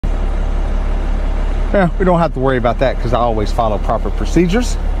Well, we don't have to worry about that because I always follow proper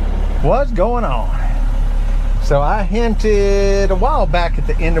procedures. What's going on? So I hinted a while back at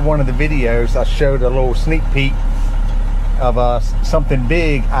the end of one of the videos, I showed a little sneak peek of something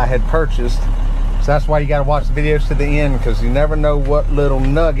big I had purchased. So that's why you got to watch the videos to the end, because you never know what little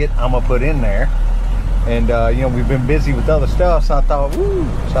nugget I'm gonna put in there. And you know, we've been busy with other stuff, so I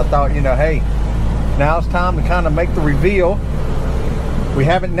thought, you know, hey, now it's time to kind of make the reveal. We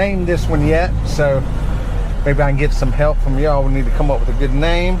haven't named this one yet, so maybe I can get some help from y'all. We need to come up with a good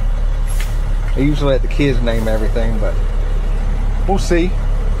name. I usually let the kids name everything, but we'll see.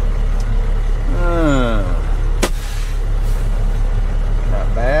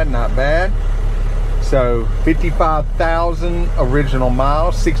 Not bad, not bad. So 55,000 original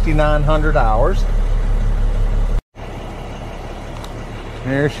miles, 6,900 hours.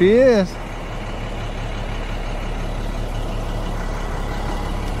 There she is.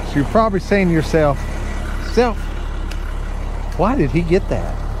 So you're probably saying to yourself, why did he get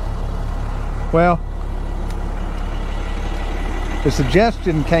that? Well, the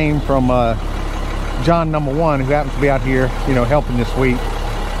suggestion came from John #1, who happens to be out here, you know, helping this week.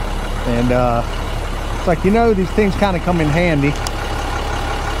 And it's like, you know, these things kind of come in handy,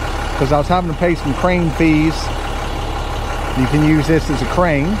 because I was having to pay some crane fees. You can use this as a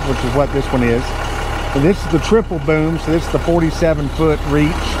crane, which is what this one is. And this is the triple boom, so this is the 47-foot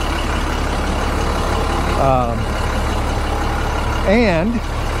reach. And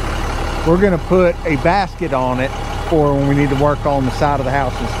we're going to put a basket on it for when we need to work on the side of the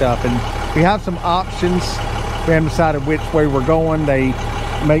house and stuff. And we have some options. We haven't decided which way we're going. They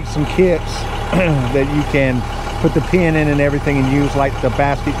make some kits that you can put the pin in and everything and use, like the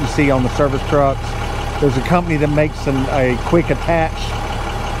basket you see on the service trucks. There's a company that makes a quick attach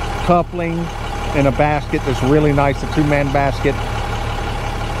coupling in a basket that's really nice, a 2-man basket.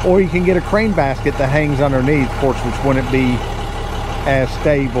 Or you can get a crane basket that hangs underneath, of course, which wouldn't be as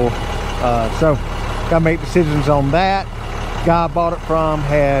stable. So gotta make decisions on that. Guy I bought it from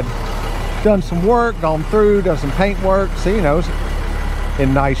had done some work, gone through, done some paint work, so you know, it's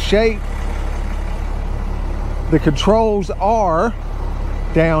in nice shape. The controls are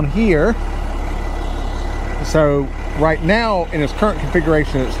down here. So right now in its current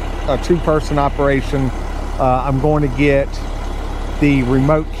configuration, it's a 2-person operation. I'm going to get the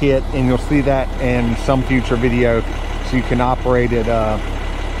remote kit, and you'll see that in some future video, so you can operate it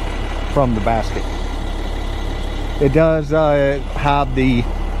from the basket. It does have the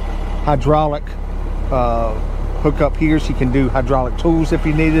hydraulic hookup here, so you can do hydraulic tools if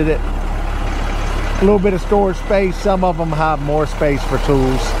you needed it. A little bit of storage space. Some of them have more space for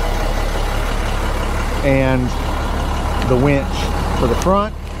tools. And the winch for the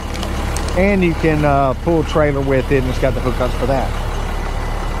front. And you can pull a trailer with it, and it's got the hookups for that.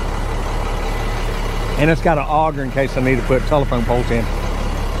 And it's got an auger in case I need to put telephone poles in,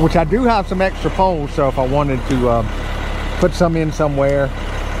 which I do have some extra poles, so if I wanted to put some in somewhere,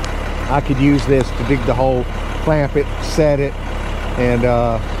 I could use this to dig the hole, clamp it, set it. And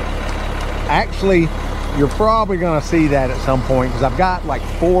actually, you're probably going to see that at some point, because I've got like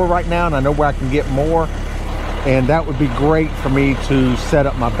 4 right now, and I know where I can get more. And that would be great for me to set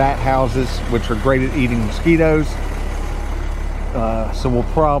up my bat houses, which are great at eating mosquitoes. So we'll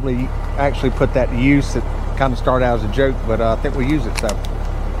probably actually put that to use. It kind of started out as a joke, but I think we'll use it. So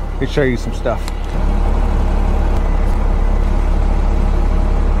let me show you some stuff.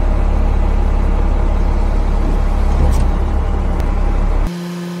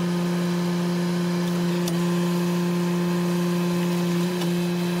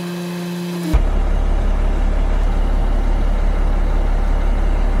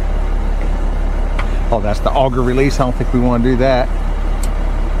 Oh, that's the auger release. I don't think we want to do that.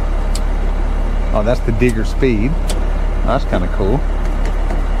 Oh, that's the digger speed. Oh, that's kind of cool.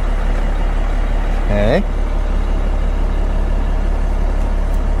 Okay.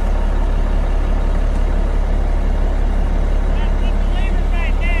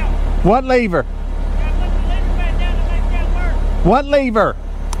 What lever? What lever?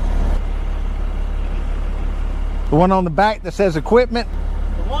 The one on the back that says equipment?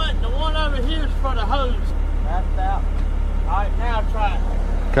 The one over here is for the hose. That's out. All right, now try it.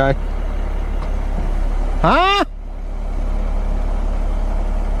 Okay. Huh?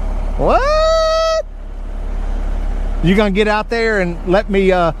 What? You gonna get out there and let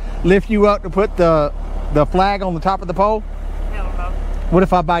me lift you up to put the flag on the top of the pole? Hell no. What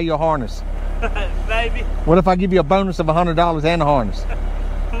if I buy you a harness? Baby. What if I give you a bonus of $100 and a harness?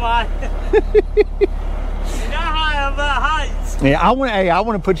 Why? You're not high about heights. Yeah, I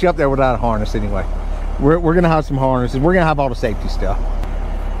want to put you up there without a harness anyway. We're gonna have some harnesses. We're gonna have all the safety stuff.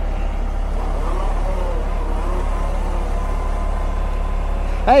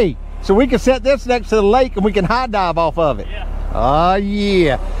 Hey, so we can set this next to the lake and we can high dive off of it. Yeah. Oh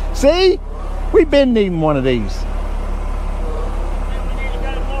yeah. See? We've been needing one of these. I think we need to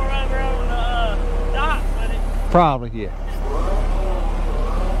go more over on the dock with it. Probably, yeah.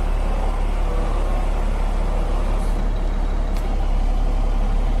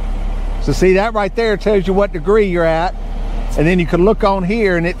 So see, that right there tells you what degree you're at. And then you can look on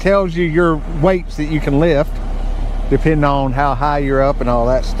here and it tells you your weights that you can lift, depending on how high you're up and all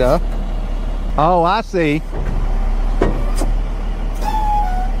that stuff. Oh, I see.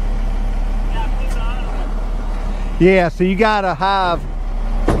 Yeah, so you gotta have,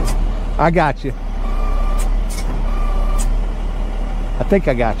 I got you. I think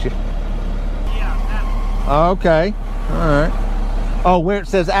I got you. Yeah. Okay, all right. Oh, where it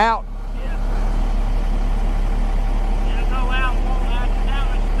says out?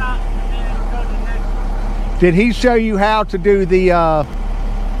 Did he show you how to do the,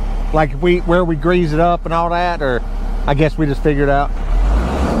 like where we grease it up and all that, or I guess we just figured it out?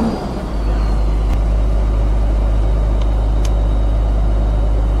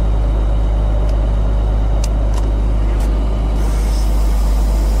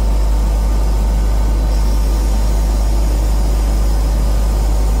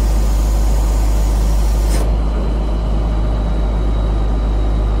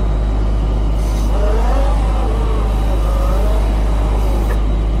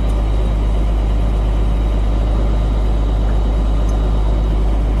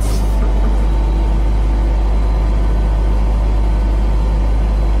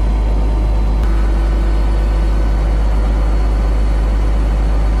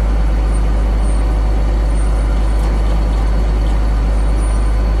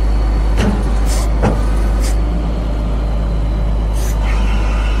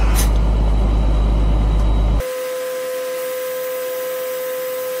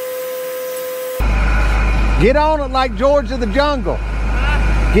 Get on it like George of the Jungle.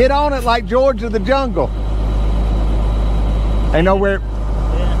 Get on it like George of the Jungle. Ain't nowhere.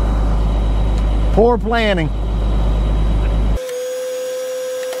 Yeah. Poor planning.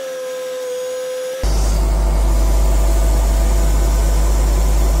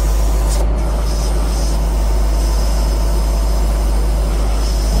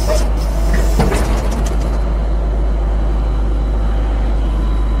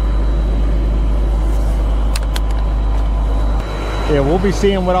 Yeah, we'll be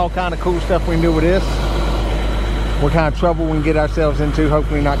seeing what all kind of cool stuff we can do with this. What kind of trouble we can get ourselves into,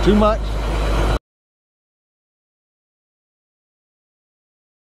 hopefully not too much.